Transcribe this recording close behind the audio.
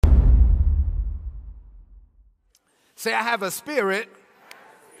Say, I have a spirit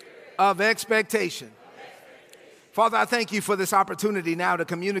of expectation. Father, I thank you for this opportunity now to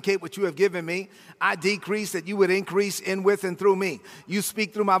communicate what you have given me. I decrease that you would increase in, with, and through me. You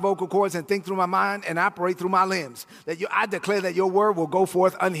speak through my vocal cords and think through my mind and operate through my limbs. I declare that your word will go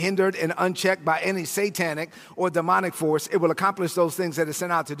forth unhindered and unchecked by any satanic or demonic force. It will accomplish those things that it's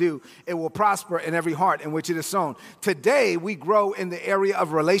sent out to do. It will prosper in every heart in which it is sown. Today, we grow in the area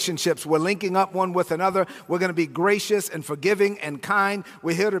of relationships. We're linking up one with another. We're going to be gracious and forgiving and kind.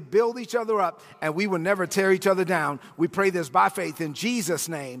 We're here to build each other up, and we will never tear each other down. We pray this by faith in Jesus'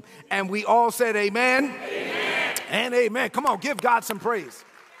 name. And we all said amen. Amen. And amen. Come on, give God some praise.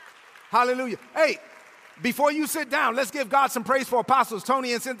 Hallelujah. Hey, before you sit down, let's give God some praise for Apostles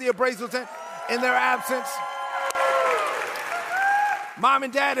Tony and Cynthia Brazelton in their absence. Mom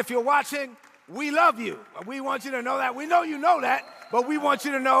and Dad, if you're watching, we love you. We want you to know that. We know you know that, but we want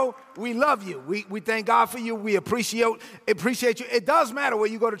you to know we love you. We thank God for you. We appreciate you. It does matter where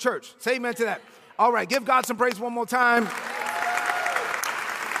you go to church. Say amen to that. All right, give God some praise one more time.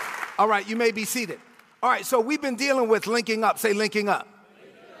 All right, you may be seated. All right, so we've been dealing with linking up. Say linking up.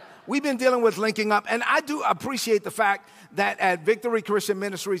 We've been dealing with linking up, and I do appreciate the fact that at Victory Christian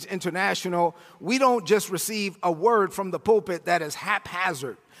Ministries International, we don't just receive a word from the pulpit that is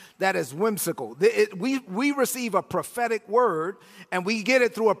haphazard, that is whimsical. We receive a prophetic word, and we get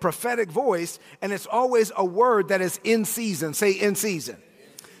it through a prophetic voice, and it's always a word that is in season. Say in season.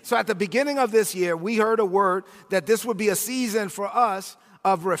 So at the beginning of this year, we heard a word that this would be a season for us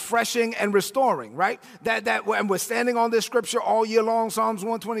of refreshing and restoring, right? And we're standing on this scripture all year long, Psalms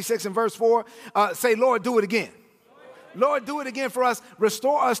 126 and verse 4. Say, Lord, do it again. Lord, do it again for us.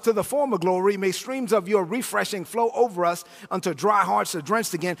 Restore us to the former glory. May streams of your refreshing flow over us until dry hearts are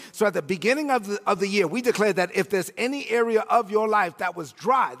drenched again. So at the beginning of the year, we declared that if there's any area of your life that was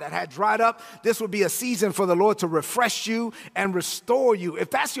dry, that had dried up, this would be a season for the Lord to refresh you and restore you.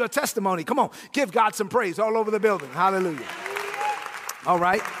 If that's your testimony, come on, give God some praise all over the building. Hallelujah. All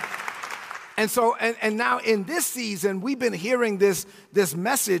right. And so, and now in this season, we've been hearing this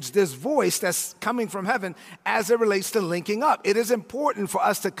message, this voice that's coming from heaven as it relates to linking up. It is important for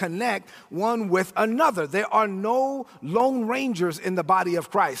us to connect one with another. There are no lone rangers in the body of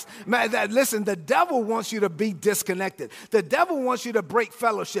Christ. Listen, the devil wants you to be disconnected. The devil wants you to break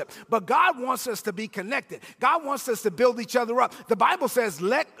fellowship. But God wants us to be connected. God wants us to build each other up. The Bible says,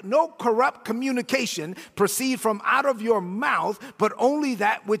 let no corrupt communication proceed from out of your mouth, but only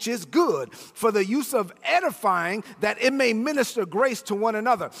that which is good, for the use of edifying, that it may minister grace to one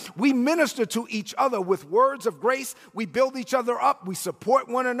another. We minister to each other with words of grace. We build each other up. We support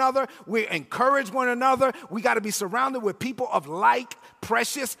one another. We encourage one another. We got to be surrounded with people of like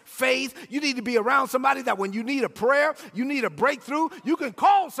precious faith. You need to be around somebody that when you need a prayer, you need a breakthrough, you can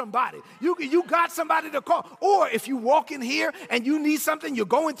call somebody. You got somebody to call. Or if you walk in here and you need something, you're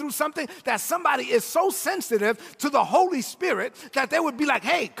going through something, that somebody is so sensitive to the Holy Spirit that they would be like,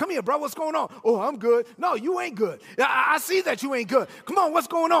 hey, come here, bro, what's going on? Oh, I'm good. No, you ain't good. I see that you ain't good. Come on, what's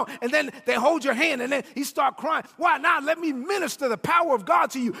going on? And then they hold your hand and then he start crying. Why not? Let me minister the power of God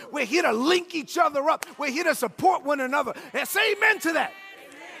to you. We're here to link each other up. We're here to support one another. And say amen to that.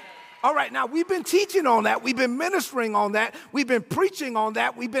 All right, now we've been teaching on that. We've been ministering on that. We've been preaching on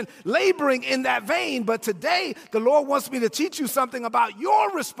that. We've been laboring in that vein. But today, the Lord wants me to teach you something about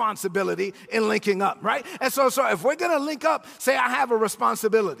your responsibility in linking up, right? And so if we're going to link up, say, I have a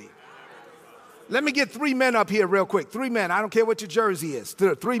responsibility. Let me get 3 men up here real quick. 3 men. I don't care what your jersey is.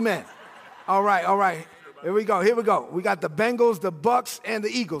 3 men. All right. Here we go. We got the Bengals, the Bucks, and the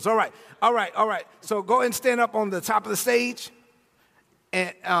Eagles. All right. So go ahead and stand up on the top of the stage.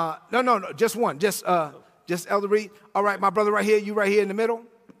 And no, just one. Just Elder Reed. All right, my brother right here, you right here in the middle.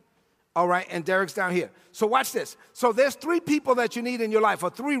 All right, and Derek's down here. So watch this. So there's 3 people that you need in your life, or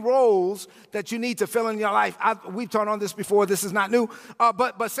 3 roles that you need to fill in your life. We've taught on this before. This is not new.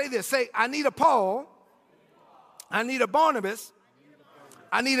 But say this. Say, I need a Paul. I need a Barnabas.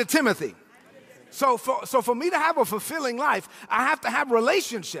 I need a Timothy. So for me to have a fulfilling life, I have to have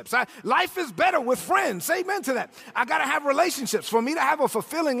relationships. Life is better with friends. Say amen to that. I got to have relationships. For me to have a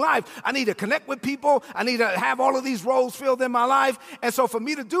fulfilling life, I need to connect with people. I need to have all of these roles filled in my life. And so for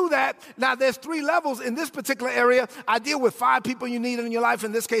me to do that, now there's 3 levels in this particular area. I deal with 5 people you need in your life.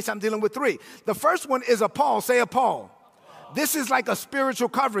 In this case, I'm dealing with 3. The first one is a Paul. Say a Paul. this is like a spiritual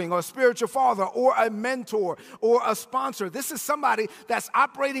covering or a spiritual father or a mentor or a sponsor. This is somebody that's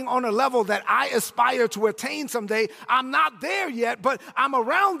operating on a level that I aspire to attain someday. I'm not there yet, but I'm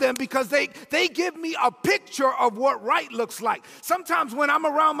around them because they give me a picture of what right looks like. Sometimes when I'm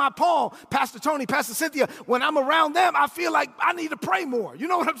around my Paul, Pastor Tony, Pastor Cynthia, when I'm around them, I feel like I need to pray more. You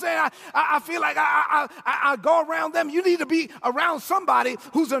know what I'm saying? I feel like I go around them. You need to be around somebody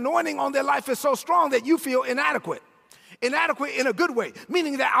whose anointing on their life is so strong that you feel inadequate. Inadequate in a good way,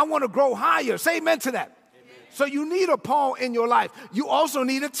 meaning that I want to grow higher. Say amen to that. Amen. So you need a Paul in your life. You also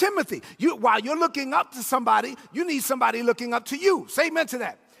need a Timothy. While you're looking up to somebody, you need somebody looking up to you. Say amen to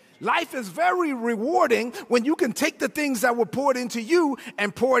that. Life is very rewarding when you can take the things that were poured into you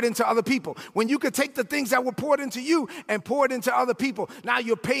and pour it into other people. When you can take the things that were poured into you and pour it into other people. Now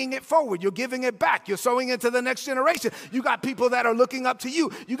you're paying it forward. You're giving it back. You're sowing into the next generation. You got people that are looking up to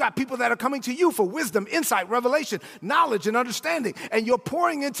you. You got people that are coming to you for wisdom, insight, revelation, knowledge, and understanding. And you're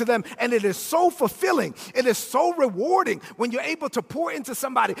pouring into them, and it is so fulfilling. It is so rewarding when you're able to pour into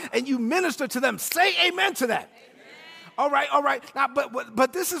somebody and you minister to them. Say amen to that. All right. Now,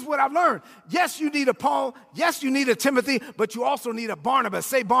 but this is what I've learned. Yes, you need a Paul. Yes, you need a Timothy, but you also need a Barnabas.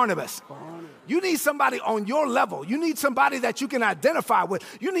 Say Barnabas. You need somebody on your level. You need somebody that you can identify with.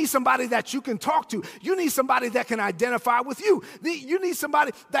 You need somebody that you can talk to. You need somebody that can identify with you. You need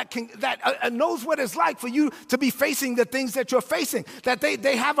somebody that knows what it's like for you to be facing the things that you're facing, that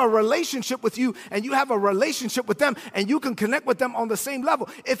they have a relationship with you and you have a relationship with them and you can connect with them on the same level.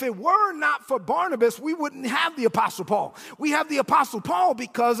 If it were not for Barnabas, we wouldn't have the Apostle Paul. We have the Apostle Paul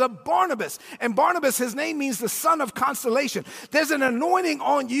because of Barnabas. And Barnabas, his name means the son of consolation. There's an anointing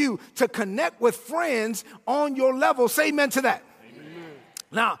on you to connect with friends on your level. Say amen to that. Amen.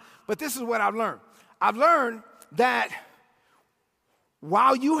 Now, but this is what I've learned. I've learned that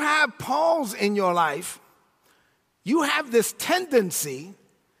while you have Pauls in your life, you have this tendency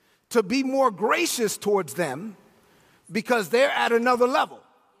to be more gracious towards them because they're at another level.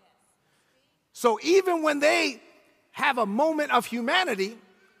 So even when they have a moment of humanity,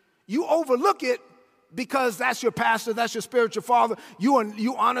 you overlook it because that's your pastor, that's your spiritual father.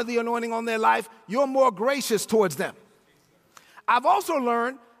 You honor the anointing on their life. You're more gracious towards them. I've also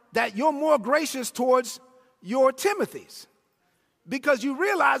learned that you're more gracious towards your Timothys because you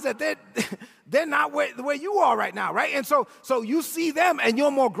realize that they're not the way you are right now, right? And so you see them and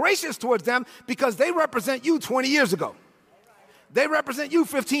you're more gracious towards them because they represent you 20 years ago. They represent you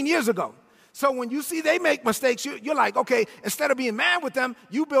 15 years ago. So when you see they make mistakes, you're like, okay, instead of being mad with them,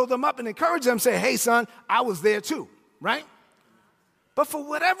 you build them up and encourage them, say, hey, son, I was there too, right? But for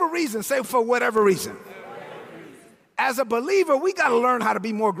whatever reason, say for whatever reason. As a believer, we got to learn how to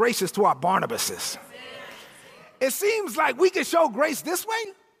be more gracious to our Barnabases. It seems like we can show grace this way.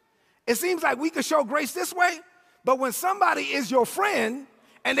 It seems like we can show grace this way. But when somebody is your friend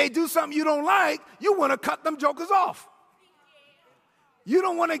and they do something you don't like, you want to cut them jokers off. You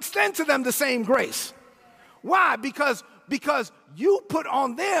don't want to extend to them the same grace. Why? Because you put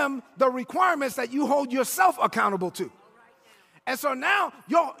on them the requirements that you hold yourself accountable to. And so now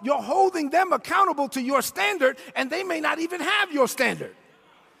you're holding them accountable to your standard, and they may not even have your standard.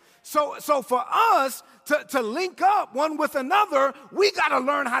 So for us to link up one with another, we got to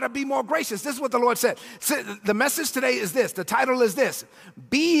learn how to be more gracious. This is what the Lord said. So the message today is this. The title is this: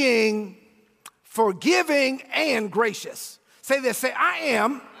 being forgiving and gracious. Say this, say, I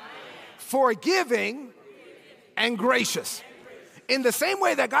am forgiving and gracious. In the same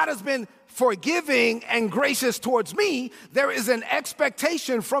way that God has been forgiving and gracious towards me, there is an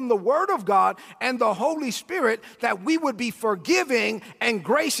expectation from the Word of God and the Holy Spirit that we would be forgiving and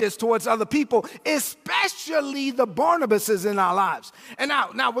gracious towards other people, especially the Barnabases in our lives. And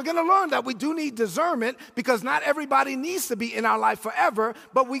now we're going to learn that we do need discernment because not everybody needs to be in our life forever,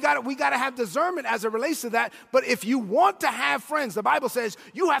 but we got to have discernment as it relates to that. But if you want to have friends, the Bible says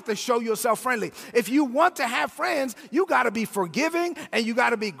you have to show yourself friendly. If you want to have friends, you got to be forgiving and you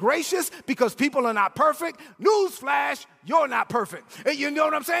got to be gracious, because people are not perfect. Newsflash, you're not perfect. You know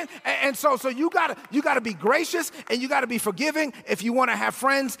what I'm saying? And so you gotta be gracious and you gotta be forgiving if you want to have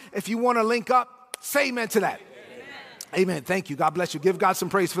friends, if you want to link up. Say amen to that. Amen. Amen. Thank you. God bless you. Give God some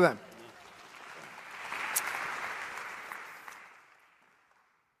praise for them.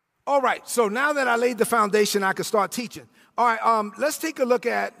 All right. So now that I laid the foundation, I can start teaching. All right. Let's take a look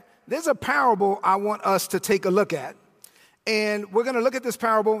at. There's a parable I want us to take a look at, and we're gonna look at this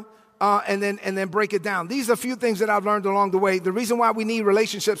parable. And then break it down. These are a few things that I've learned along the way. The reason why we need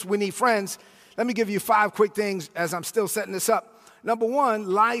relationships, we need friends. Let me give you 5 quick things as I'm still setting this up. Number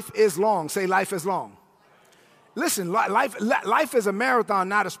 1, life is long. Say life is long. Listen, life is a marathon,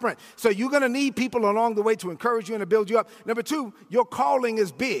 not a sprint. So you're going to need people along the way to encourage you and to build you up. Number two, your calling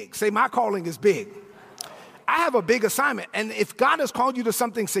is big. Say, my calling is big. I have a big assignment. And if God has called you to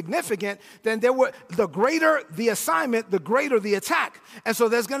something significant, then the greater the assignment, the greater the attack. And so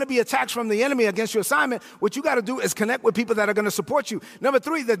there's going to be attacks from the enemy against your assignment. What you got to do is connect with people that are going to support you. Number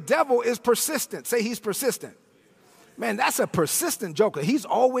three, the devil is persistent. Say, he's persistent. Man, that's a persistent joker. He's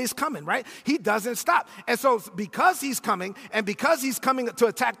always coming, right? He doesn't stop. And so because he's coming, and because he's coming to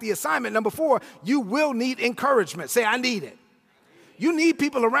attack the assignment, number four, you will need encouragement. Say, I need it. You need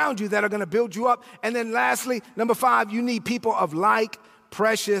people around you that are going to build you up. And then lastly, number five, you need people of like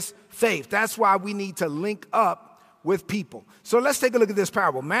precious faith. That's why we need to link up with people. So let's take a look at this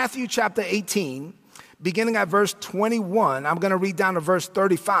parable. Matthew chapter 18, beginning at verse 21. I'm going to read down to verse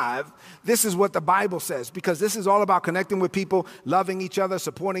 35. This is what the Bible says, because this is all about connecting with people, loving each other,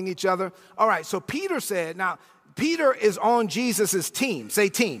 supporting each other. All right, so Peter said, now, Peter is on Jesus' team. Say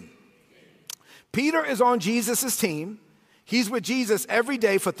team. Peter is on Jesus' team. He's with Jesus every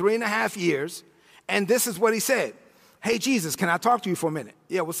day for 3.5 years. And this is what he said. Hey, Jesus, can I talk to you for a minute?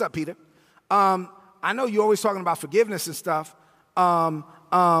 Yeah, what's up, Peter? I know you're always talking about forgiveness and stuff.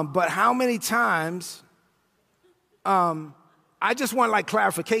 But how many times, I just want like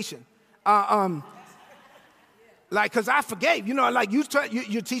clarification. Like, cause I forgave, like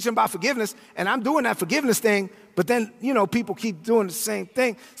you're teaching about forgiveness and I'm doing that forgiveness thing, but then, people keep doing the same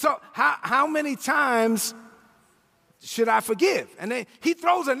thing. So how many times should I forgive? And then he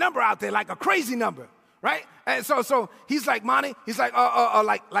throws a number out there, like a crazy number, right? And so he's like, Monty, he's like,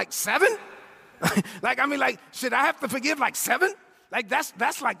 like 7? Should I have to forgive like 7? Like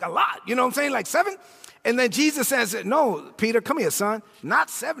that's like a lot, you know what I'm saying? Like 7? And then Jesus says, no, Peter, come here, son.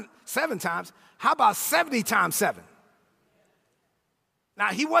 Not seven times. How about 70 times 7? Now,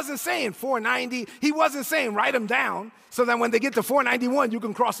 he wasn't saying 490. He wasn't saying write them down so that when they get to 491, you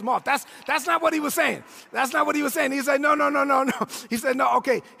can cross them off. That's not what he was saying. That's not what he was saying. He said, no. He said, no,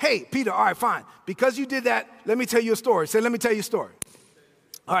 okay. Hey, Peter, all right, fine. Because you did that, let me tell you a story. Say, let me tell you a story.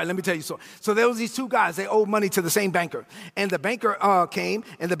 All right, let me tell you a story. So there was these two guys. They owed money to the same banker. And the banker came,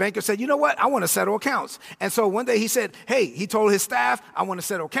 and the banker said, you know what? I want to settle accounts. And so one day he said, hey, he told his staff, I want to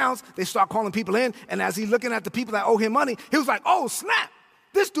settle accounts. They start calling people in. And as he's looking at the people that owe him money, he was like, oh, snap.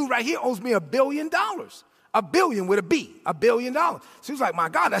 This dude right here owes me $1 billion. A billion with a B, $1 billion. So he's like, my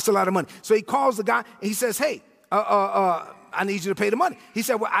God, that's a lot of money. So he calls the guy, and he says, hey, I need you to pay the money. He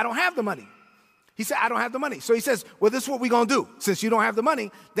said, well, I don't have the money. He said, I don't have the money. So he says, well, this is what we're going to do. Since you don't have the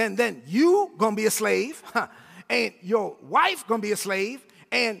money, then you going to be a slave, and your wife going to be a slave,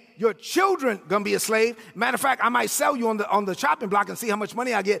 and your children going to be a slave. Matter of fact, I might sell you on the chopping block and see how much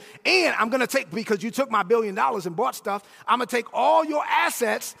money I get. And I'm going to take, because you took my $1 billion and bought stuff, I'm going to take all your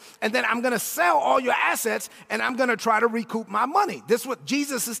assets, and then I'm going to sell all your assets, and I'm going to try to recoup my money. This is what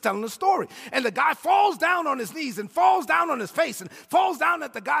Jesus is telling the story. And the guy falls down on his knees and falls down on his face and falls down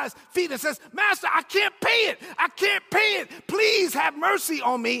at the guy's feet and says, Master, I can't pay it. I can't pay it. Please have mercy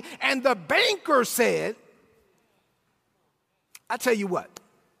on me. And the banker said, I tell you what.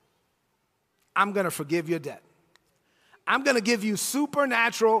 I'm going to forgive your debt. I'm going to give you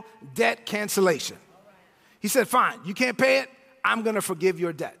supernatural debt cancellation. He said, fine, you can't pay it. I'm going to forgive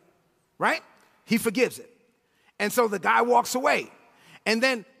your debt, right? He forgives it. And so the guy walks away. And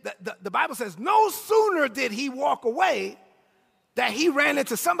then the Bible says, no sooner did he walk away that he ran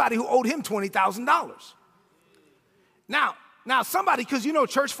into somebody who owed him $20,000. Now somebody, because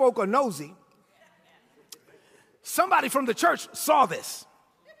church folk are nosy, somebody from the church saw this.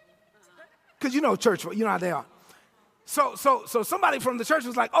 Because church, you know how they are. So somebody from the church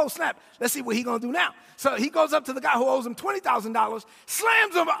was like, oh, snap, let's see what he's going to do now. So he goes up to the guy who owes him $20,000,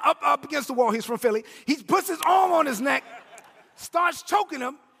 slams him up against the wall. He's from Philly. He puts his arm on his neck, starts choking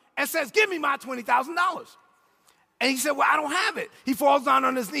him, and says, give me my $20,000. And he said, well, I don't have it. He falls down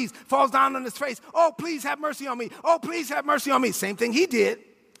on his knees, falls down on his face. Oh, please have mercy on me. Oh, please have mercy on me. Same thing he did.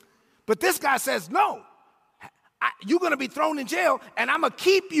 But this guy says, no. You're going to be thrown in jail, and I'm going to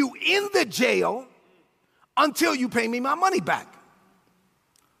keep you in the jail until you pay me my money back.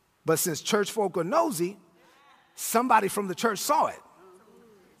 But since church folk are nosy, somebody from the church saw it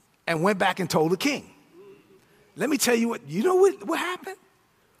and went back and told the king. Let me tell you what happened?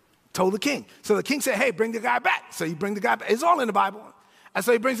 Told the king. So the king said, hey, bring the guy back. So you bring the guy back. It's all in the Bible. And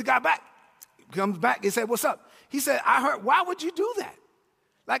so he brings the guy back. He comes back. He said, what's up? He said, I heard, why would you do that?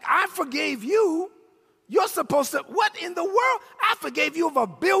 Like, I forgave you. You're supposed to, what in the world? I forgave you of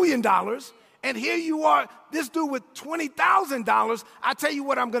 $1 billion, and here you are this dude with $20,000, I tell you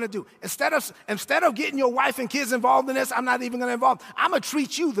what I'm going to do. Instead of getting your wife and kids involved in this, I'm not even going to involve. I'm going to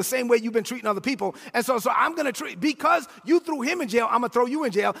treat you the same way you've been treating other people. And so I'm going to treat, because you threw him in jail, I'm going to throw you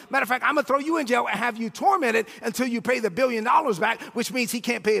in jail. Matter of fact, I'm going to throw you in jail and have you tormented until you pay the $1 billion back, which means he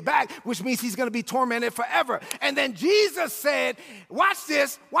can't pay it back, which means he's going to be tormented forever. And then Jesus said, watch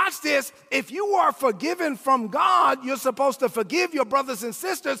this. If you are forgiven from God, you're supposed to forgive your brothers and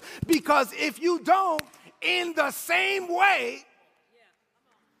sisters, because if you don't, in the same way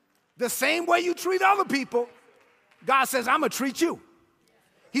you treat other people, God says, I'm going to treat you.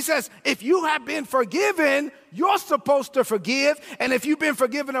 He says, if you have been forgiven, you're supposed to forgive. And if you've been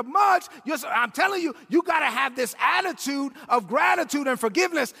forgiven of much, I'm telling you, you got to have this attitude of gratitude and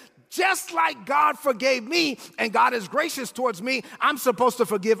forgiveness. Just like God forgave me and God is gracious towards me, I'm supposed to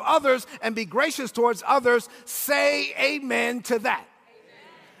forgive others and be gracious towards others. Say amen to that.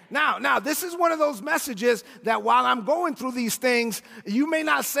 Now, this is one of those messages that while I'm going through these things, you may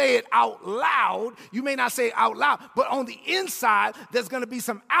not say it out loud. But on the inside, there's going to be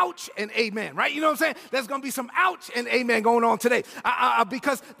some ouch and amen, right? You know what I'm saying? There's going to be some ouch and amen going on today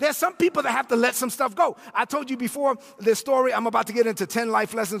because there's some people that have to let some stuff go. I told you before this story. I'm about to get into 10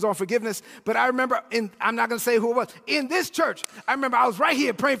 life lessons on forgiveness. But I remember, I'm not going to say who it was, in this church, I remember I was right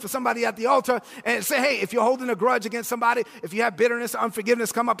here praying for somebody at the altar and say, hey, if you're holding a grudge against somebody, if you have bitterness or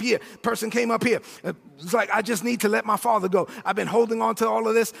unforgiveness, come up here. Person came up here. It's like, I just need to let my father go. I've been holding on to all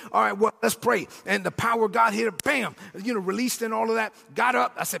of this. All right, well, let's pray. And the power of God here, bam, released and all of that. Got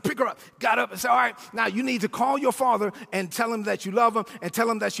up. I said, pick her up. Got up and said, all right, now you need to call your father and tell him that you love him and tell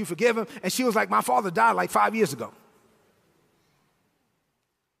him that you forgive him. And she was like, my father died like 5 years ago.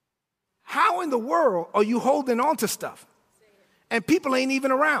 How in the world are you holding on to stuff? And people ain't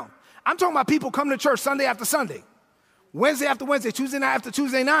even around. I'm talking about people come to church Sunday after Sunday, Wednesday after Wednesday, Tuesday night after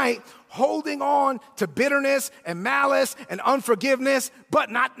Tuesday night, holding on to bitterness and malice and unforgiveness, but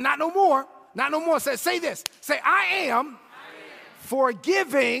not no more. Not no more. Say this. Say, I am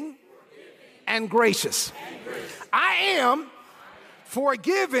forgiving and gracious. I am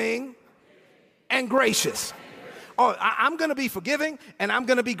forgiving and gracious. Oh, I'm going to be forgiving and I'm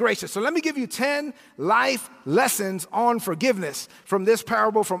going to be gracious. So let me give you 10 life lessons on forgiveness from this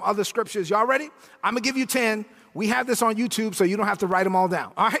parable, from other scriptures. Y'all ready? I'm going to give you 10. We have this on YouTube, so you don't have to write them all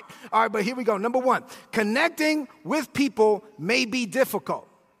down. All right, but here we go. Number 1, connecting with people may be difficult,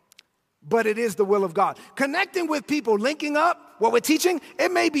 but it is the will of God. Connecting with people, linking up, what we're teaching, it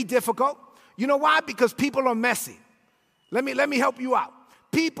may be difficult. You know why? Because people are messy. Let me help you out.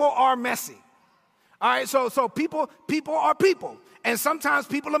 People are messy. All right, so people are people. And sometimes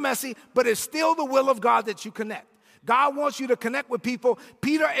people are messy, but it's still the will of God that you connect. God wants you to connect with people.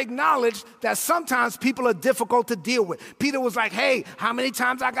 Peter acknowledged that sometimes people are difficult to deal with. Peter was like, hey, how many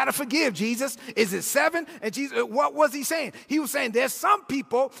times I got to forgive, Jesus? Is it 7? And Jesus, what was he saying? He was saying there's some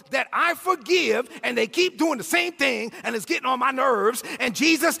people that I forgive and they keep doing the same thing and it's getting on my nerves. And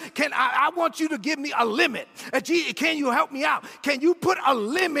Jesus, I want you to give me a limit. Can you help me out? Can you put a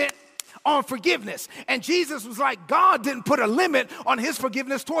limit on forgiveness? And Jesus was like, God didn't put a limit on his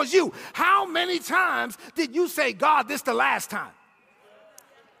forgiveness towards you. How many times did you say, God, this the last time?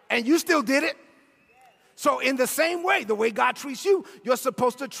 And you still did it? So in the same way, the way God treats you, you're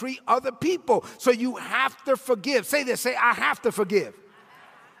supposed to treat other people. So you have to forgive. Say this, say, I have to forgive.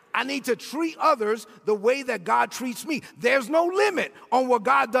 I need to treat others the way that God treats me. There's no limit on what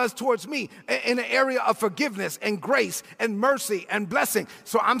God does towards me in the area of forgiveness and grace and mercy and blessing.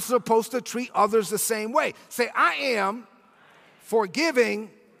 So I'm supposed to treat others the same way. Say, I am forgiving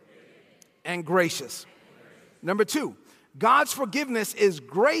and gracious. Number 2, God's forgiveness is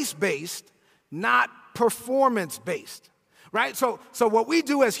grace-based, not performance-based. Right? So what we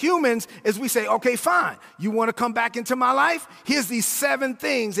do as humans is we say, okay, fine. You want to come back into my life? Here's these 7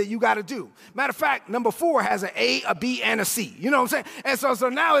 things that you got to do. Matter of fact, number 4 has an A, a B, and a C. You know what I'm saying? And so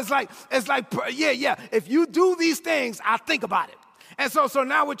now it's like, yeah. If you do these things, I'll think about it. And so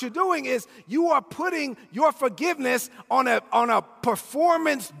now what you're doing is you are putting your forgiveness on a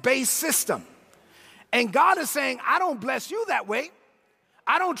performance-based system. And God is saying, I don't bless you that way.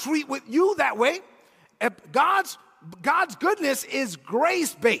 I don't treat with you that way. God's goodness is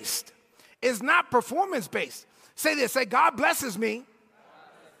grace-based. It's not performance-based. Say this, say, God blesses me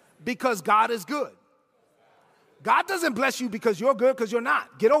because God is good. God doesn't bless you because you're good, because you're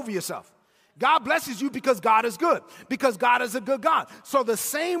not. Get over yourself. God blesses you because God is good, because God is a good God. So the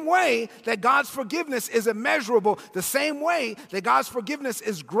same way that God's forgiveness is immeasurable, the same way that God's forgiveness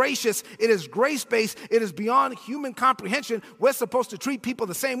is gracious, it is grace-based, it is beyond human comprehension, we're supposed to treat people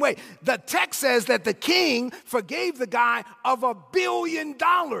the same way. The text says that the king forgave the guy of $1 billion.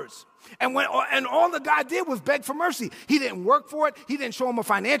 And all the guy did was beg for mercy. He didn't work for it. He didn't show him a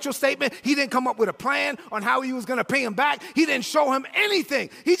financial statement. He didn't come up with a plan on how he was going to pay him back. He didn't show him anything.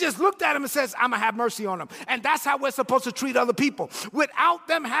 He just looked at him and says, I'm going to have mercy on him. And that's how we're supposed to treat other people. Without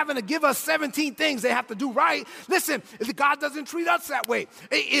them having to give us 17 things they have to do right. Listen, God doesn't treat us that way.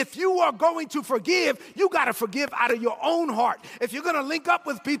 If you are going to forgive, you got to forgive out of your own heart. If you're going to link up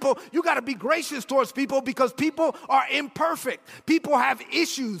with people, you got to be gracious towards people because people are imperfect. People have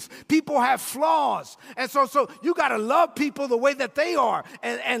issues. People have flaws. And so you got to love people the way that they are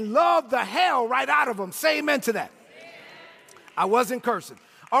and love the hell right out of them. Say amen to that. Amen. I wasn't cursing.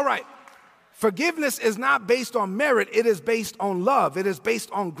 All right. Forgiveness is not based on merit. It is based on love. It is based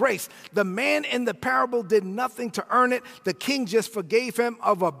on grace. The man in the parable did nothing to earn it. The king just forgave him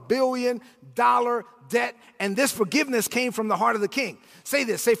of $1 billion debt. And this forgiveness came from the heart of the king. Say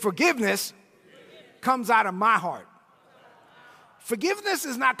this. Say forgiveness comes out of my heart. Forgiveness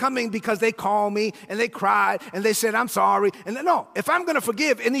is not coming because they called me and they cried and they said, I'm sorry. And no, if I'm going to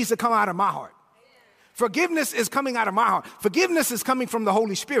forgive, it needs to come out of my heart. Forgiveness is coming out of my heart. Forgiveness is coming from the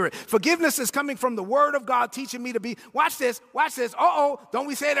Holy Spirit. Forgiveness is coming from the Word of God teaching me to be, watch this. Don't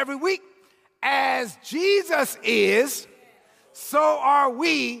we say it every week? As Jesus is, so are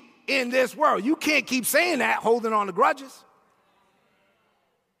we in this world. You can't keep saying that holding on to grudges.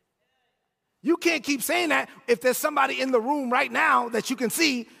 You can't keep saying that if there's somebody in the room right now that you can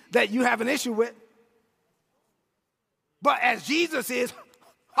see that you have an issue with. But as Jesus is,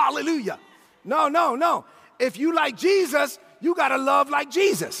 hallelujah. No. If you like Jesus, you got to love like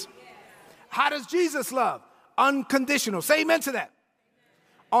Jesus. How does Jesus love? Unconditional. Say amen to that.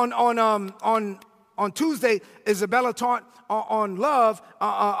 On Tuesday, Isabella taught on love,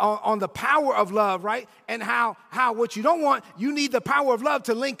 on the power of love, right? And how what you don't want, you need the power of love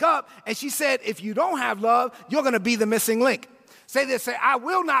to link up. And she said, if you don't have love, you're going to be the missing link. Say this, say, I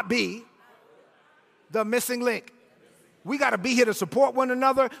will not be the missing link. We got to be here to support one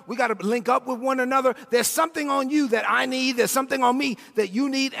another. We got to link up with one another. There's something on you that I need. There's something on me that you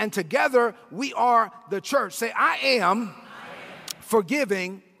need. And together we are the church. Say, I am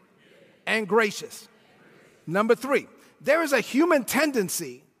forgiving and gracious. Number 3, there is a human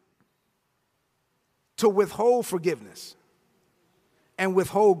tendency to withhold forgiveness and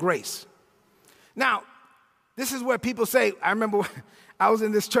withhold grace. Now, this is where people say, I remember I was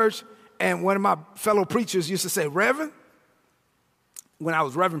in this church and one of my fellow preachers used to say, Reverend, when I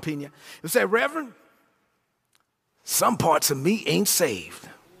was Reverend Pina, he would say, Reverend, some parts of me ain't saved.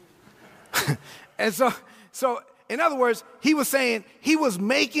 And so in other words, he was saying he was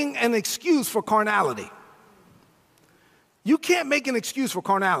making an excuse for carnality. You can't make an excuse for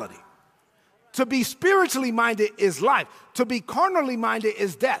carnality. To be spiritually minded is life. To be carnally minded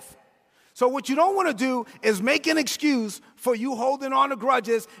is death. So what you don't want to do is make an excuse for you holding on to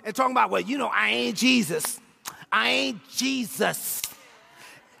grudges and talking about, well, I ain't Jesus. I ain't Jesus.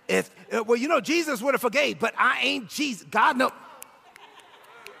 Jesus would have forgave, but I ain't Jesus. God, no.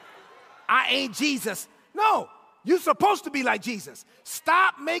 I ain't Jesus. No. You're supposed to be like Jesus.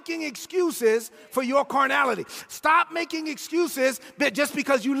 Stop making excuses for your carnality. Stop making excuses just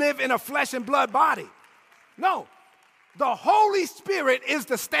because you live in a flesh and blood body. No. The Holy Spirit is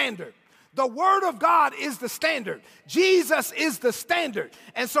the standard. The Word of God is the standard. Jesus is the standard.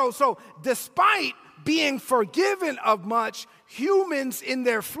 And so despite being forgiven of much, humans in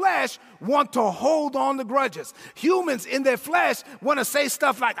their flesh want to hold on to grudges. Humans in their flesh want to say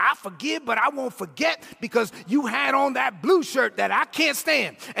stuff like, I forgive, but I won't forget because you had on that blue shirt that I can't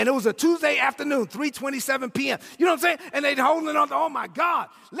stand. And it was a Tuesday afternoon, 3:27 p.m. You know what I'm saying? And they're holding on to, oh my God,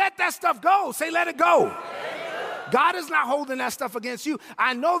 let that stuff go. Say, let it go. God is not holding that stuff against you.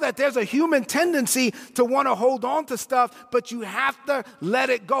 I know that there's a human tendency to want to hold on to stuff, but you have to let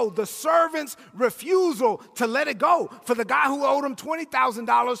it go. The servant's refusal to let it go for the guy who owed him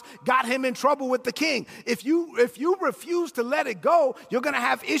 $20,000 got him in trouble with the king. If you refuse to let it go, you're going to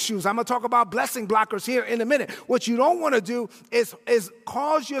have issues. I'm going to talk about blessing blockers here in a minute. What you don't want to do is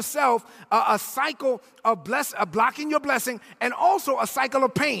cause yourself a cycle of blocking your blessing and also a cycle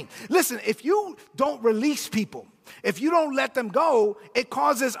of pain. Listen, if you don't release people, if you don't let them go, it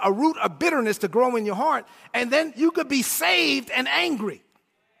causes a root of bitterness to grow in your heart, and then you could be saved and angry.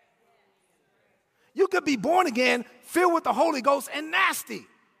 You could be born again, filled with the Holy Ghost, and nasty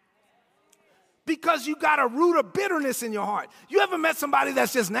because you got a root of bitterness in your heart. You ever met somebody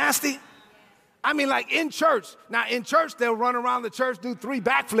that's just nasty? I mean, like in church. Now, in church, they'll run around the church, do 3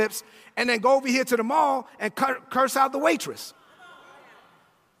 backflips, and then go over here to the mall and curse out the waitress.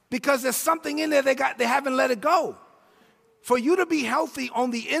 Because there's something in there they haven't let it go. For you to be healthy on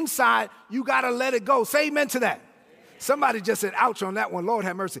the inside, you got to let it go. Say amen to that. Somebody just said, ouch on that one. Lord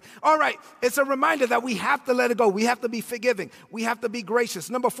have mercy. All right. It's a reminder that we have to let it go. We have to be forgiving. We have to be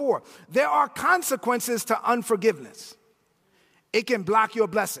gracious. Number 4, there are consequences to unforgiveness. It can block your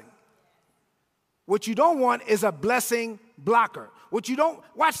blessing. What you don't want is a blessing blocker.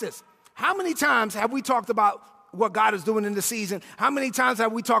 Watch this. How many times have we talked about what God is doing in the season? How many times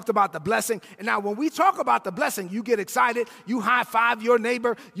have we talked about the blessing? And now when we talk about the blessing, you get excited, you high five your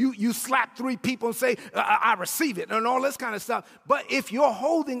neighbor, you slap 3 people and say, I receive it, and all this kind of stuff. But if you're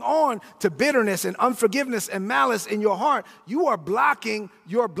holding on to bitterness and unforgiveness and malice in your heart, you are blocking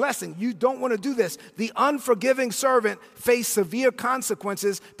your blessing. You don't want to do this. The unforgiving servant faced severe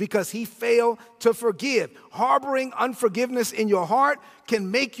consequences because he failed to forgive. Harboring unforgiveness in your heart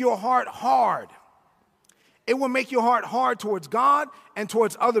can make your heart hard. It will make your heart hard towards God and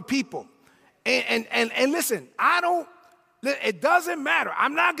towards other people. And listen, it doesn't matter.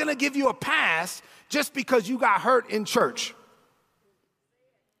 I'm not going to give you a pass just because you got hurt in church.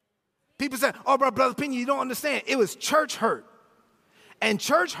 People say, oh, Brother Pina, you don't understand. It was church hurt. And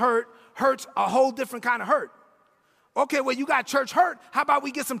church hurt hurts a whole different kind of hurt. Okay, well, you got church hurt. How about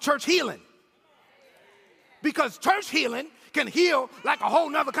we get some church healing? Because church healing can heal like a whole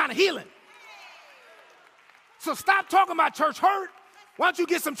nother kind of healing. So stop talking about church hurt. Why don't you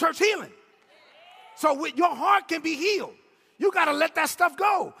get some church healing? So your heart can be healed. You got to let that stuff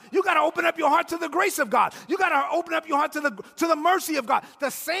go. You got to open up your heart to the grace of God. You got to open up your heart to the mercy of God. The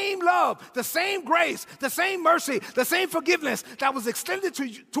same love, the same grace, the same mercy, the same forgiveness that was extended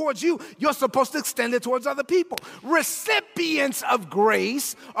towards you, you're supposed to extend it towards other people. Recipients of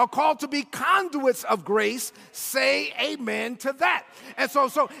grace are called to be conduits of grace. Say amen to that. And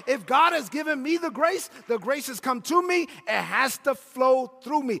so if God has given me the grace has come to me, it has to flow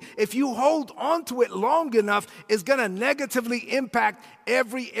through me. If you hold on to it long enough, it's going to negatively impact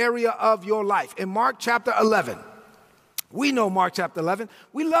every area of your life. In Mark chapter 11, we know Mark chapter 11.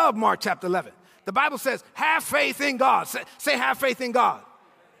 We love Mark chapter 11. The Bible says, have faith in God. Say have faith in God.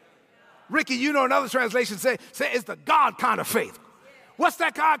 Ricky, you know another translation say it's the God kind of faith. What's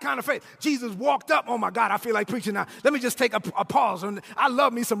that God kind of faith? Jesus walked up. Oh, my God, I feel like preaching now. Let me just take a pause. I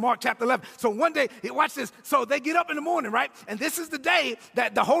love me some Mark chapter 11. So one day, watch this. So they get up in the morning, right? And this is the day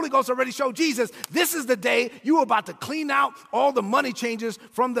that the Holy Ghost already showed Jesus. This is the day you are about to clean out all the money changers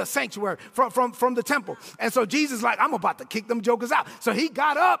from the sanctuary, from the temple. And so Jesus like, I'm about to kick them jokers out. So he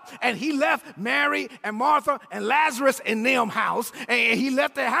got up and he left Mary and Martha and Lazarus in their house. And he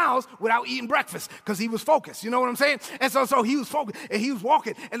left their house without eating breakfast because he was focused. You know what I'm saying? And so he was focused. And he was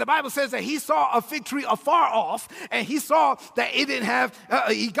walking, and the Bible says that he saw a fig tree afar off, and he saw that it didn't have,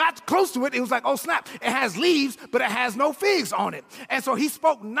 he got close to it, it was like, oh snap, it has leaves, but it has no figs on it. And so he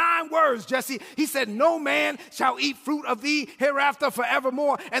spoke 9 words, Jesse. He said, no man shall eat fruit of thee hereafter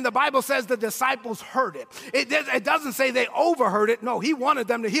forevermore. And the Bible says the disciples heard it. It doesn't say they overheard it. No, he wanted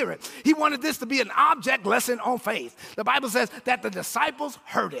them to hear it. He wanted this to be an object lesson on faith. The Bible says that the disciples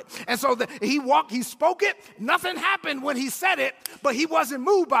heard it. And so he spoke it. Nothing happened when he said it, but he wasn't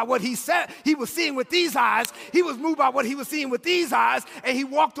moved by what he said. He was seeing with these eyes. He was moved by what he was seeing with these eyes, and he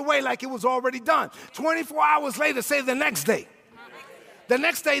walked away like it was already done. 24 hours later, say the next day. The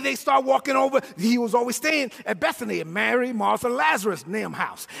next day, they start walking over. He was always staying at Bethany, at Mary, Martha, Lazarus'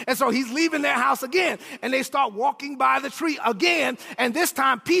 house. And so he's leaving their house again, and they start walking by the tree again. And this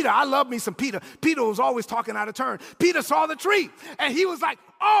time, Peter, I love me some Peter. Peter was always talking out of turn. Peter saw the tree, and he was like,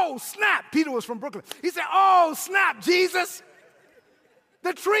 oh, snap. Peter was from Brooklyn. He said, oh, snap, Jesus.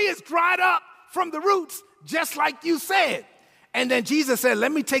 The tree is dried up from the roots, just like you said. And then Jesus said,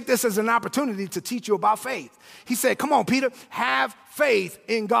 let me take this as an opportunity to teach you about faith. He said, come on, Peter, have faith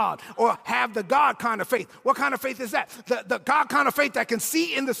in God, or have the God kind of faith. What kind of faith is that? The God kind of faith that can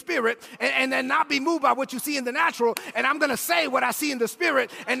see in the spirit and then not be moved by what you see in the natural. And I'm going to say what I see in the spirit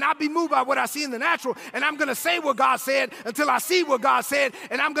and not be moved by what I see in the natural. And I'm going to say what God said until I see what God said.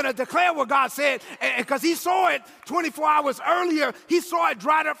 And I'm going to declare what God said. Because he saw it 24 hours earlier. He saw it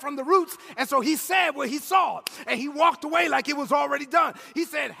dried up from the roots. And so he said what he saw. And he walked away like it was already done. He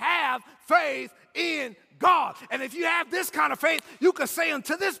said, have faith in God. And if you have this kind of faith, you can say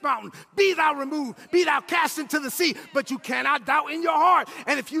unto this mountain, be thou removed, be thou cast into the sea, but you cannot doubt in your heart.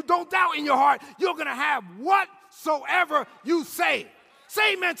 And if you don't doubt in your heart, you're going to have whatsoever you say.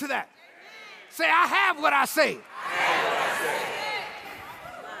 Say amen to that. Amen. Say, I have what I say. I have what I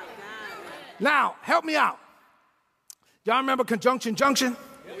say. Now, help me out. Y'all remember conjunction junction?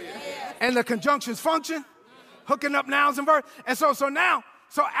 Yeah. And the conjunctions function? Hooking up nouns and verbs. And so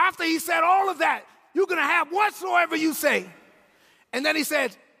after he said all of that, you're going to have whatsoever you say. And then he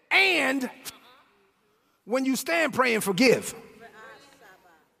said, and when you stand praying, forgive.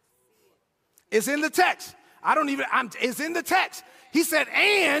 It's in the text. It's in the text. He said,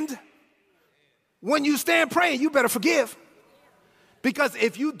 and when you stand praying, you better forgive. Because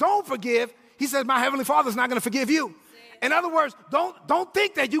if you don't forgive, he says, my heavenly Father's not going to forgive you. In other words, don't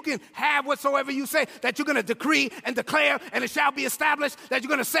think that you can have whatsoever you say, that you're going to decree and declare and it shall be established, that you're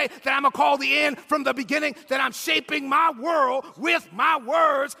going to say that I'm going to call the end from the beginning, that I'm shaping my world with my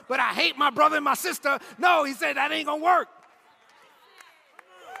words, but I hate my brother and my sister. No, he said that ain't going to work.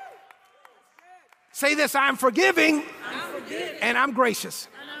 Say this, I'm forgiving, and I'm gracious.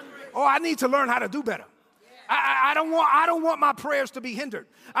 Oh, I need to learn how to do better. I don't want my prayers to be hindered.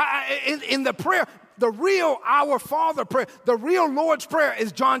 In the prayer, the real Our Father prayer, the real Lord's Prayer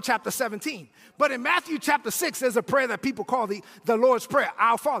is John chapter 17. But in Matthew chapter 6, there's a prayer that people call the Lord's Prayer,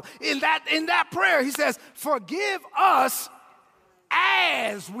 Our Father. In that prayer, he says, forgive us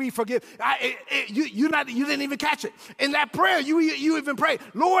as we forgive. You didn't even catch it. In that prayer, you even pray,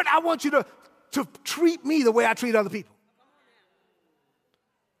 Lord, I want you to treat me the way I treat other people.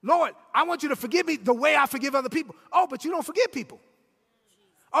 Lord, I want you to forgive me the way I forgive other people. Oh, but you don't forgive people.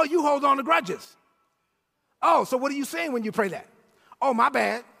 Oh, you hold on to grudges. Oh, so what are you saying when you pray that? Oh, my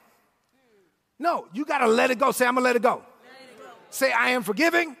bad. No, you got to let it go. Say, I'm going to let it go. Say, I am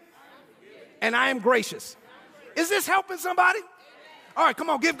forgiving and I am gracious. Is this helping somebody? All right, come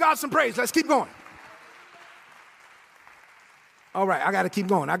on, give God some praise. Let's keep going. All right, I got to keep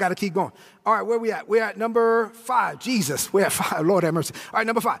going. All right, where we at? We're at number 5. Jesus, we're at 5. Lord have mercy. All right,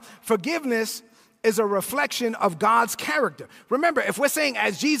 number 5. Forgiveness is a reflection of God's character. Remember, if we're saying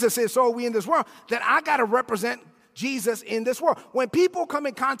as Jesus is, so are we in this world, then I got to represent Jesus in this world. When people come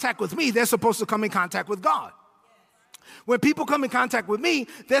in contact with me, they're supposed to come in contact with God. When people come in contact with me,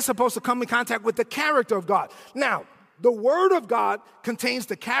 they're supposed to come in contact with the character of God. Now, the Word of God contains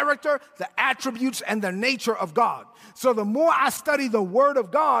the character, the attributes, and the nature of God. So the more I study the Word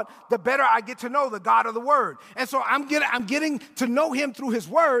of God, the better I get to know the God of the Word. And so I'm getting to know Him through His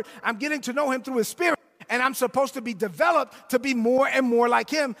Word. I'm getting to know Him through His Spirit. And I'm supposed to be developed to be more and more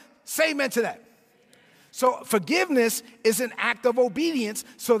like Him. Say amen to that. So forgiveness is an act of obedience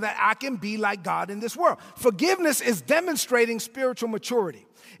so that I can be like God in this world. Forgiveness is demonstrating spiritual maturity.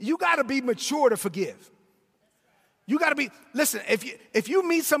 You got to be mature to forgive. You got to be, listen, if you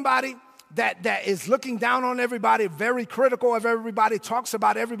meet somebody that is looking down on everybody, very critical of everybody, talks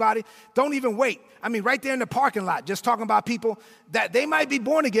about everybody, don't even wait. I mean, right there in the parking lot, just talking about people that they might be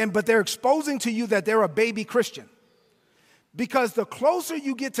born again, but they're exposing to you that they're a baby Christian. Because the closer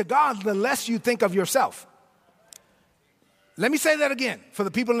you get to God, the less you think of yourself. Let me say that again for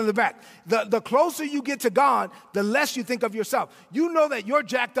the people in the back. The closer you get to God, the less you think of yourself. You know that you're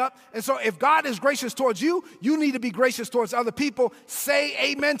jacked up, and so if God is gracious towards you, you need to be gracious towards other people. Say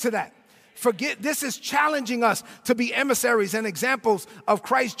amen to that. This is challenging us to be emissaries and examples of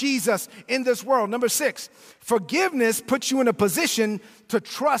Christ Jesus in this world. Number 6, forgiveness puts you in a position to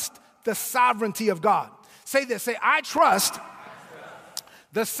trust the sovereignty of God. Say this, say, I trust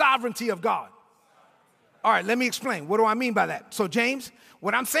the sovereignty of God. All right, let me explain. What do I mean by that? So, James,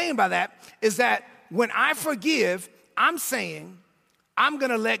 what I'm saying by that is that when I forgive, I'm saying I'm going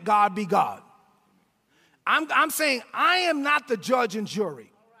to let God be God. I'm saying I am not the judge and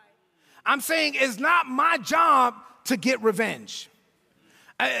jury. I'm saying it's not my job to get revenge.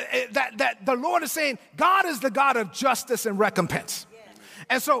 That the Lord is saying God is the God of justice and recompense.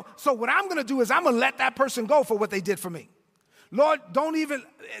 And so what I'm going to do is I'm going to let that person go for what they did for me. Lord,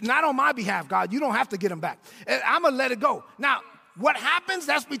 not on my behalf, God. You don't have to get them back. I'm going to let it go. Now, what happens,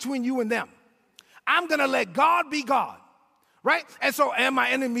 that's between you and them. I'm going to let God be God, right? And my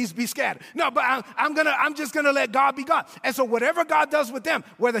enemies be scattered. No, but I'm just going to let God be God. And so whatever God does with them,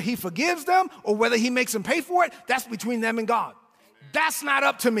 whether He forgives them or whether He makes them pay for it, that's between them and God. That's not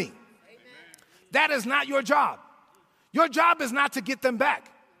up to me. That is not your job. Your job is not to get them back.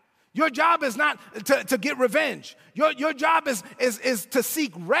 Your job is not to get revenge. Your job is to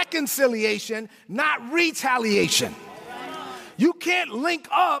seek reconciliation, not retaliation. You can't link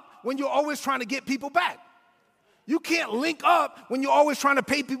up when you're always trying to get people back. You can't link up when you're always trying to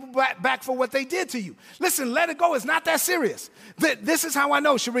pay people back for what they did to you. Listen, let it go. It's not that serious. This is how I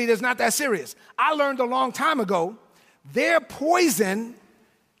know, Sharita, it's not that serious. I learned a long time ago, their poison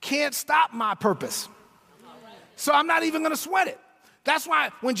can't stop my purpose. So I'm not even going to sweat it. That's why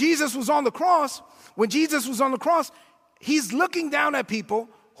when Jesus was on the cross, He's looking down at people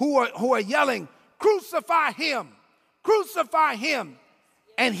who are yelling, crucify Him, crucify Him.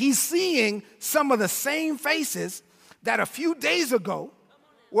 And He's seeing some of the same faces that a few days ago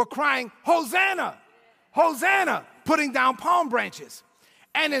were crying, Hosanna, Hosanna, putting down palm branches.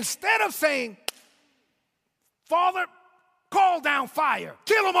 And instead of saying, Father, call down fire,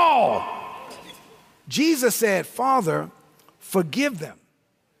 kill them all, Jesus said, Father, forgive them.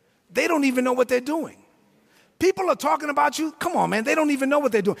 They don't even know what they're doing. People are talking about you. Come on, man. They don't even know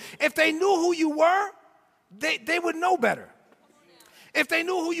what they're doing. If they knew who you were, they would know better. If they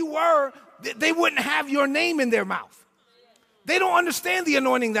knew who you were, they wouldn't have your name in their mouth. They don't understand the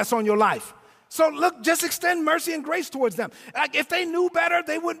anointing that's on your life. So look, just extend mercy and grace towards them. Like if they knew better,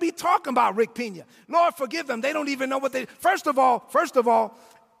 they wouldn't be talking about Rick Pina. Lord, forgive them. They don't even know what they, first of all,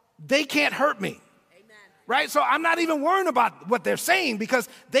 they can't hurt me. Right? So I'm not even worrying about what they're saying because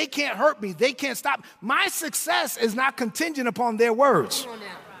they can't hurt me. They can't stop. My success is not contingent upon their words.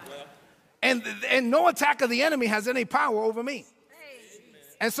 And no attack of the enemy has any power over me.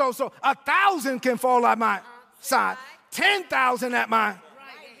 And so 1,000 can fall at my side, 10,000 at my,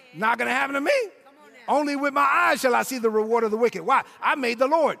 not going to happen to me. Only with my eyes shall I see the reward of the wicked. Why? I made the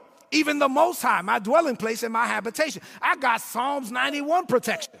Lord, even the Most High, my dwelling place and my habitation. I got Psalms 91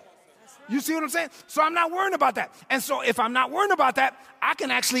 protection. You see what I'm saying? So I'm not worrying about that. And so if I'm not worrying about that, I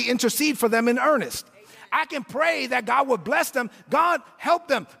can actually intercede for them in earnest. I can pray that God would bless them. God help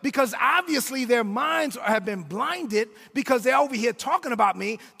them because obviously their minds have been blinded because they're over here talking about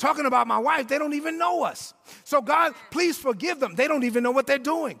me, talking about my wife. They don't even know us. So God, please forgive them. They don't even know what they're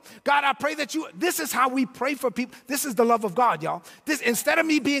doing. God, I pray that this is how we pray for people. This is the love of God, y'all. Instead of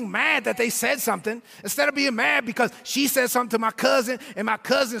me being mad that they said something, instead of being mad because she said something to my cousin and my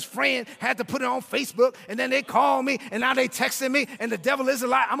cousin's friend had to put it on Facebook and then they called me and now they texting me and the devil is a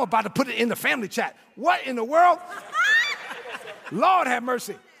lie. I'm about to put it in the family chat. What in the world? Lord have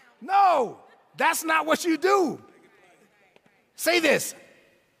mercy. No, that's not what you do. Say this,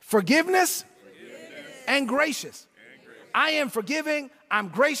 forgiveness and gracious. I am forgiving. I'm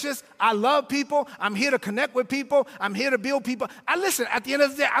gracious. I love people. I'm here to connect with people. I'm here to build people. Listen, at the end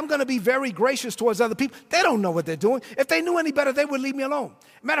of the day, I'm going to be very gracious towards other people. They don't know what they're doing. If they knew any better, they would leave me alone.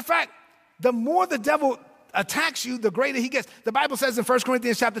 Matter of fact, the more the devil attacks you, the greater he gets. The Bible says in 1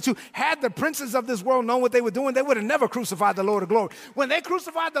 Corinthians chapter 2, had the princes of this world known what they were doing, they would have never crucified the Lord of glory. When they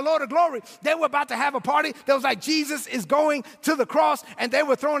crucified the Lord of glory, they were about to have a party. That was like Jesus is going to the cross and they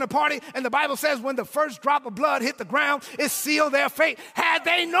were throwing a party. And the Bible says when the first drop of blood hit the ground, it sealed their fate. Had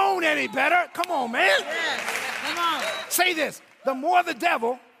they known any better, come on, man. Yes. Come on. Say this, the more the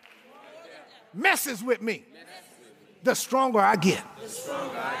devil messes with me, the stronger I get.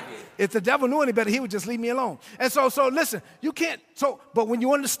 If the devil knew any better, he would just leave me alone. And so listen, you can't, but when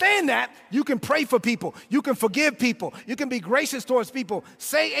you understand that, you can pray for people. You can forgive people. You can be gracious towards people.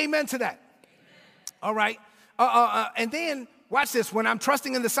 Say amen to that. All right. And then watch this. When I'm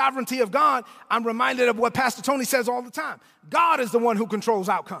trusting in the sovereignty of God, I'm reminded of what Pastor Tony says all the time. God is the one who controls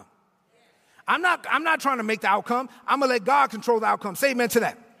outcome. I'm not trying to make the outcome. I'm going to let God control the outcome. Say amen to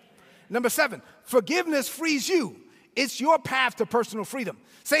that. Number 7, forgiveness frees you. It's your path to personal freedom.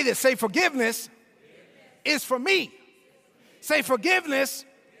 Say this. Say forgiveness is for me. Say forgiveness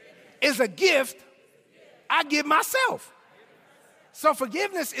is a gift I give myself. So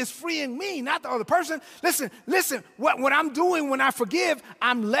forgiveness is freeing me, not the other person. Listen, what I'm doing when I forgive,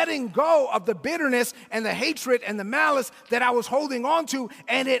 I'm letting go of the bitterness and the hatred and the malice that I was holding on to,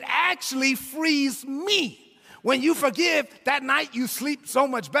 and it actually frees me. When you forgive, that night you sleep so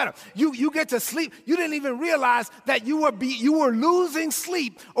much better. You get to sleep. You didn't even realize that you were losing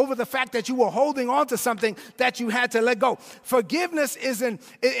sleep over the fact that you were holding on to something that you had to let go. Forgiveness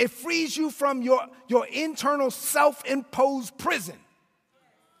it frees you from your internal self-imposed prison.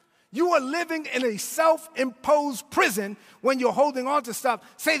 You are living in a self-imposed prison when you're holding on to stuff.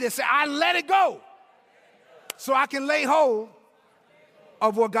 Say this, say, I let it go so I can lay hold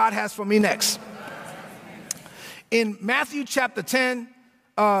of what God has for me next. In Matthew chapter 10,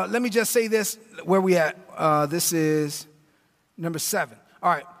 let me just say this, where we at? This is number 7.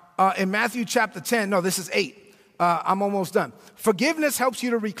 All right, in Matthew chapter 10, no, this is 8. I'm almost done. Forgiveness helps you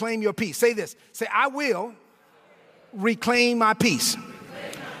to reclaim your peace. Say this, say, I will reclaim my peace.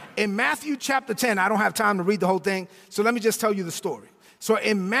 In Matthew chapter 10, I don't have time to read the whole thing, so let me just tell you the story. So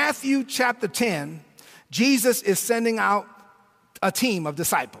in Matthew chapter 10, Jesus is sending out a team of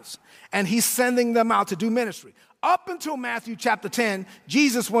disciples, and he's sending them out to do ministry. Up until Matthew chapter 10,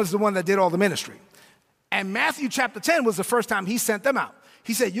 Jesus was the one that did all the ministry. And Matthew chapter 10 was the first time he sent them out.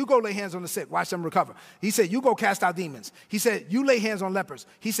 He said, you go lay hands on the sick, watch them recover. He said, you go cast out demons. He said, you lay hands on lepers.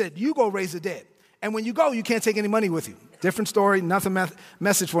 He said, you go raise the dead. And when you go, you can't take any money with you. Different story, nothing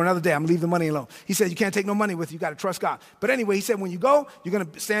message for another day. I'm gonna leave the money alone. He said, you can't take no money with you. You gotta trust God. But anyway, he said, when you go, you're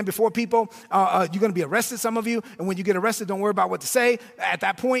gonna stand before people. You're gonna be arrested, some of you. And when you get arrested, don't worry about what to say. At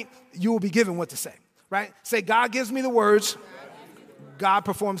that point, you will be given what to say. Right? Say, God gives me the words. God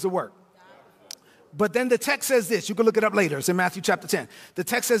performs the work. But then the text says this. You can look it up later. It's in Matthew chapter 10. The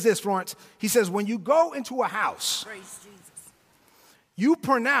text says this, Florence. He says, when you go into a house, praise Jesus, you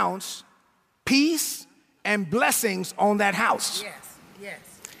pronounce peace and blessings on that house. Yes, yes.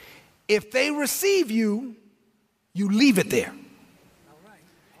 If they receive you, you leave it there. All right.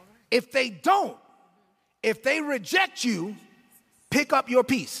 If they don't, if they reject you, pick up your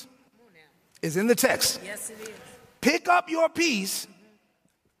peace. It's in the text. Yes, it is. Pick up your peace,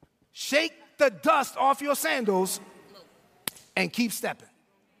 shake the dust off your sandals, and keep stepping.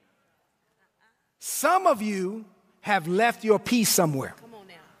 Some of you have left your peace somewhere. Come on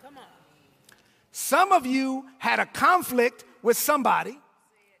now, come on. Some of you had a conflict with somebody,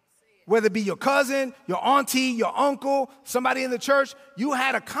 whether it be your cousin, your auntie, your uncle, somebody in the church. You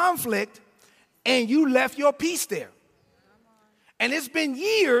had a conflict and you left your peace there. And it's been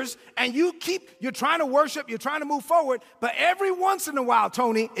years, and you're trying to worship, you're trying to move forward, but every once in a while,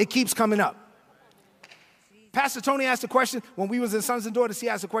 Tony, it keeps coming up. Pastor Tony asked a question when we was in Sons and Daughters. He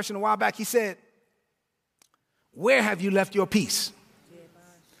asked a question a while back. He said, where have you left your peace?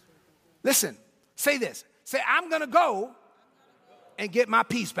 Listen, say this. Say, I'm going to go and get my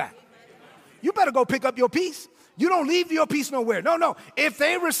peace back. You better go pick up your peace. You don't leave your peace nowhere. No. If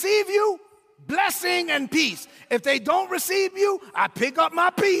they receive you, blessing and peace. If they don't receive you, I pick up my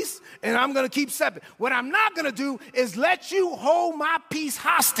peace and I'm going to keep stepping. What I'm not going to do is let you hold my peace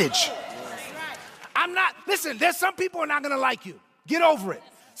hostage. Listen, there's some people who are not going to like you. Get over it.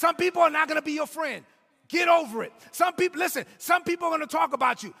 Some people are not going to be your friend. Get over it. Some people are going to talk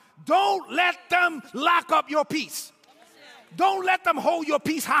about you. Don't let them lock up your peace. Don't let them hold your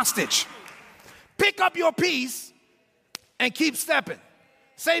peace hostage. Pick up your peace and keep stepping.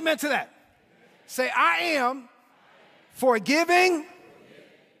 Say amen to that. Say, I am forgiving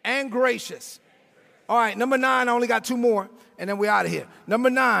and gracious. All right, number 9, I only got 2 more, and then we're out of here. Number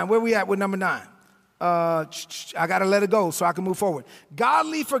 9, where we at with number 9? I got to let it go so I can move forward.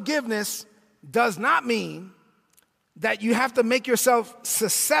 Godly forgiveness does not mean that you have to make yourself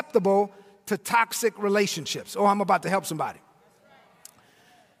susceptible to toxic relationships. Oh, I'm about to help somebody.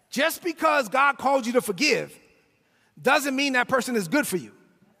 Just because God called you to forgive doesn't mean that person is good for you.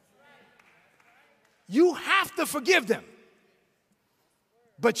 You have to forgive them,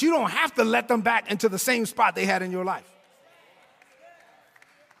 but you don't have to let them back into the same spot they had in your life.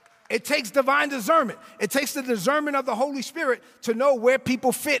 It takes divine discernment. It takes the discernment of the Holy Spirit to know where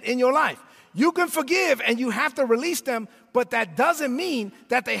people fit in your life. You can forgive and you have to release them, but that doesn't mean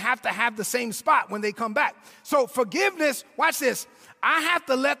that they have to have the same spot when they come back. So forgiveness, watch this, I have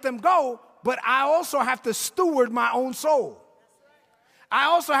to let them go, but I also have to steward my own soul. I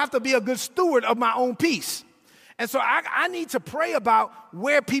also have to be a good steward of my own peace. And so I need to pray about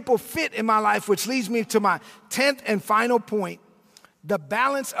where people fit in my life, which leads me to my 10th and final point, the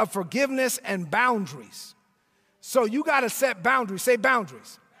balance of forgiveness and boundaries. So you got to set boundaries. Say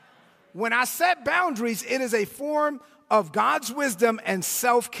boundaries. When I set boundaries, it is a form of God's wisdom and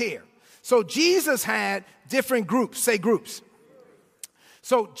self-care. So Jesus had different groups. Say groups.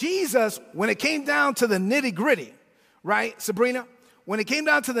 So Jesus, when it came down to the nitty-gritty, right, Sabrina? When it came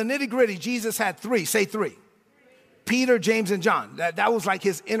down to the nitty-gritty, Jesus had 3. Say 3. Peter, James, and John. That was like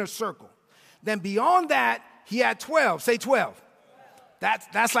his inner circle. Then beyond that, he had 12. Say 12.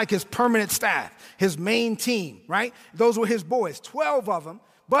 That's like his permanent staff, his main team, right? Those were his boys, 12 of them.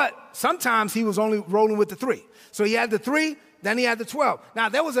 But sometimes he was only rolling with the 3. So he had the 3, then he had the 12. Now,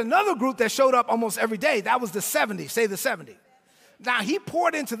 there was another group that showed up almost every day. That was the 70. Say the 70. Now, he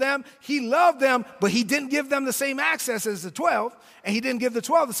poured into them, he loved them, but he didn't give them the same access as the 12, and he didn't give the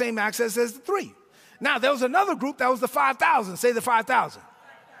 12 the same access as the 3. Now, there was another group that was the 5,000. Say the 5,000.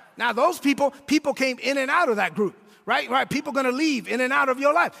 Now, those people came in and out of that group. Right? People going to leave in and out of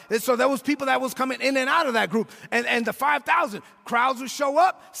your life. And so there was people that was coming in and out of that group. And the 5,000, crowds would show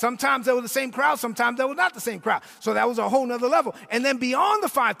up. Sometimes they were the same crowd. Sometimes they were not the same crowd. So that was a whole nother level. And then beyond the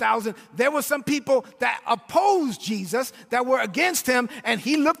 5,000, there were some people that opposed Jesus, that were against him. And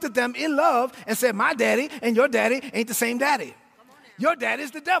he looked at them in love and said, my daddy and your daddy ain't the same daddy. Your dad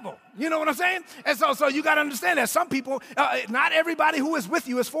is the devil. You know what I'm saying? And so you got to understand that some people, not everybody who is with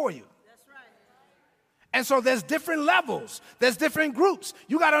you is for you. And so there's different levels. There's different groups.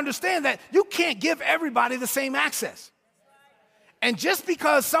 You got to understand that you can't give everybody the same access. And just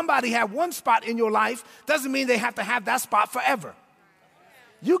because somebody had one spot in your life doesn't mean they have to have that spot forever.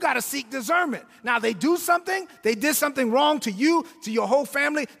 You got to seek discernment. Now, they did something wrong to you, to your whole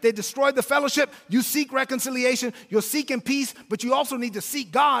family. They destroyed the fellowship. You seek reconciliation. You're seeking peace, but you also need to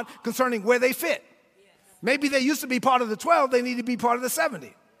seek God concerning where they fit. Maybe they used to be part of the 12. They need to be part of the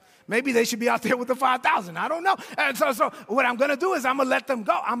 70. Maybe they should be out there with the 5,000. I don't know. And so what I'm going to do is I'm going to let them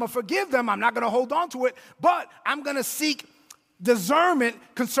go. I'm going to forgive them. I'm not going to hold on to it, but I'm going to seek discernment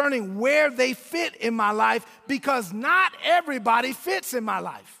concerning where they fit in my life, because not everybody fits in my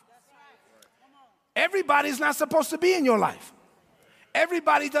life. Everybody's not supposed to be in your life.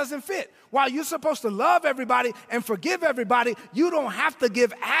 Everybody doesn't fit. While you're supposed to love everybody and forgive everybody, you don't have to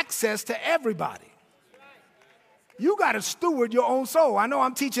give access to everybody. You got to steward your own soul. I know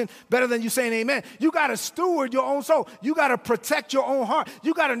I'm teaching better than you saying amen. You got to steward your own soul. You got to protect your own heart.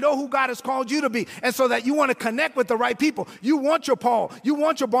 You got to know who God has called you to be. And so that you want to connect with the right people. You want your Paul. You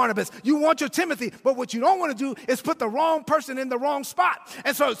want your Barnabas. You want your Timothy. But what you don't want to do is put the wrong person in the wrong spot.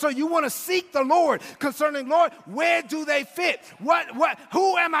 And so you want to seek the Lord concerning, Lord, where do they fit?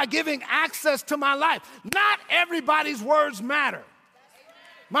 Who am I giving access to my life? Not everybody's words matter.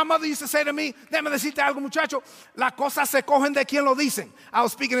 My mother used to say to me, déjame decirte algo, muchacho, las cosas se cogen de quien lo dicen. I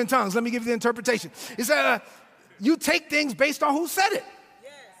was speaking in tongues. Let me give you the interpretation. He said, you take things based on who said it.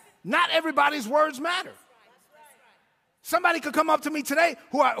 Yes. Not everybody's words matter. Somebody could come up to me today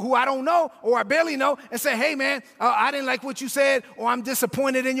who I don't know or I barely know and say, hey, man, I didn't like what you said, or I'm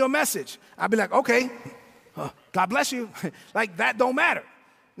disappointed in your message. I'd be like, okay, God bless you. Like, that don't matter.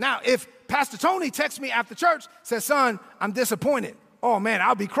 Now, if Pastor Tony texts me after church, says, son, I'm disappointed. Oh, man,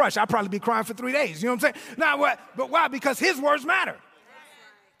 I'll be crushed. I'll probably be crying for 3 days. You know what I'm saying? Now, what? But why? Because his words matter.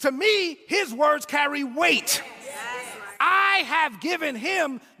 To me, his words carry weight. I have given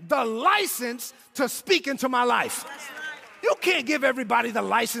him the license to speak into my life. You can't give everybody the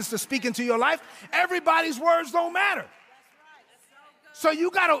license to speak into your life. Everybody's words don't matter. So you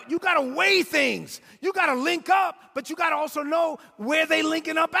gotta weigh things. You gotta link up, but you gotta also know where they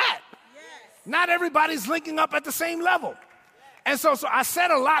linking up at. Not everybody's linking up at the same level. And so I said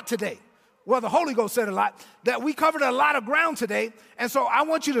a lot today. Well, the Holy Ghost said a lot, that we covered a lot of ground today. And so I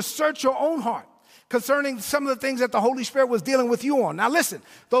want you to search your own heart concerning some of the things that the Holy Spirit was dealing with you on. Now listen,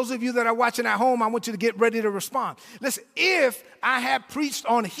 those of you that are watching at home, I want you to get ready to respond. Listen, if I had preached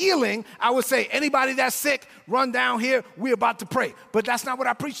on healing, I would say, anybody that's sick, run down here, we're about to pray. But that's not what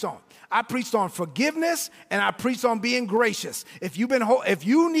I preached on. I preached on forgiveness, and I preached on being gracious. If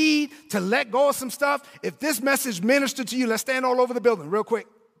you need to let go of some stuff, if this message ministered to you, let's stand all over the building real quick.